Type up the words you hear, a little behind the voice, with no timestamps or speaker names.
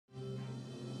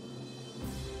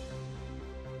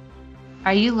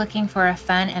Are you looking for a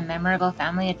fun and memorable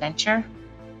family adventure?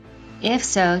 If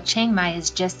so, Chiang Mai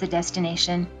is just the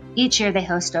destination. Each year they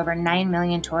host over 9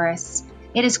 million tourists.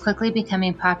 It is quickly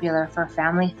becoming popular for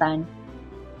family fun.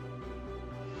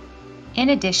 In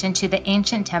addition to the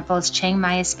ancient temples Chiang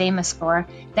Mai is famous for,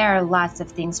 there are lots of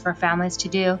things for families to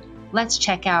do. Let's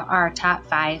check out our top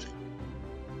 5.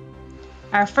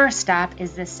 Our first stop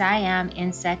is the Siam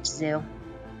Insect Zoo.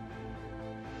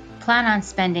 Plan on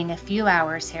spending a few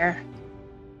hours here.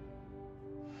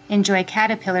 Enjoy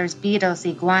caterpillars, beetles,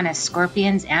 iguanas,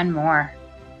 scorpions, and more.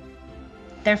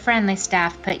 Their friendly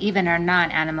staff put even our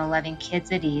non-animal loving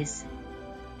kids at ease.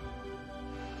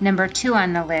 Number 2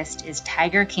 on the list is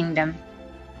Tiger Kingdom.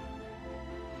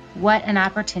 What an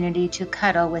opportunity to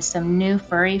cuddle with some new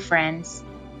furry friends.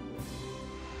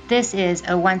 This is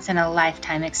a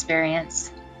once-in-a-lifetime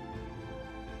experience.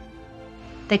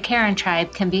 The Karen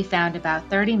tribe can be found about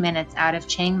 30 minutes out of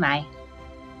Chiang Mai.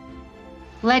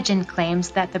 Legend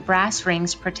claims that the brass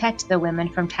rings protect the women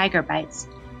from tiger bites,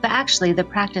 but actually the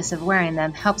practice of wearing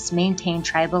them helps maintain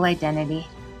tribal identity.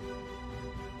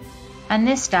 On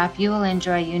this stop, you will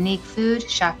enjoy unique food,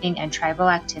 shopping, and tribal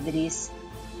activities.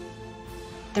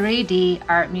 3D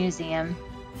Art Museum.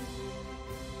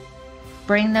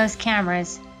 Bring those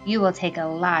cameras, you will take a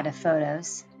lot of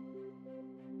photos.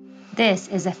 This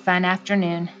is a fun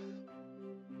afternoon.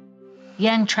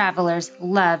 Young travelers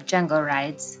love jungle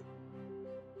rides.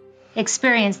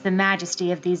 Experience the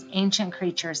majesty of these ancient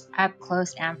creatures up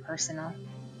close and personal.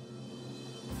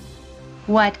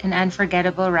 What an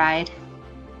unforgettable ride.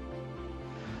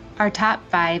 Our top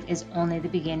 5 is only the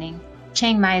beginning.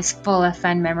 Chiang Mai is full of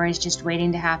fun memories just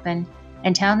waiting to happen.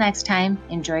 Until next time,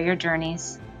 enjoy your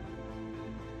journeys.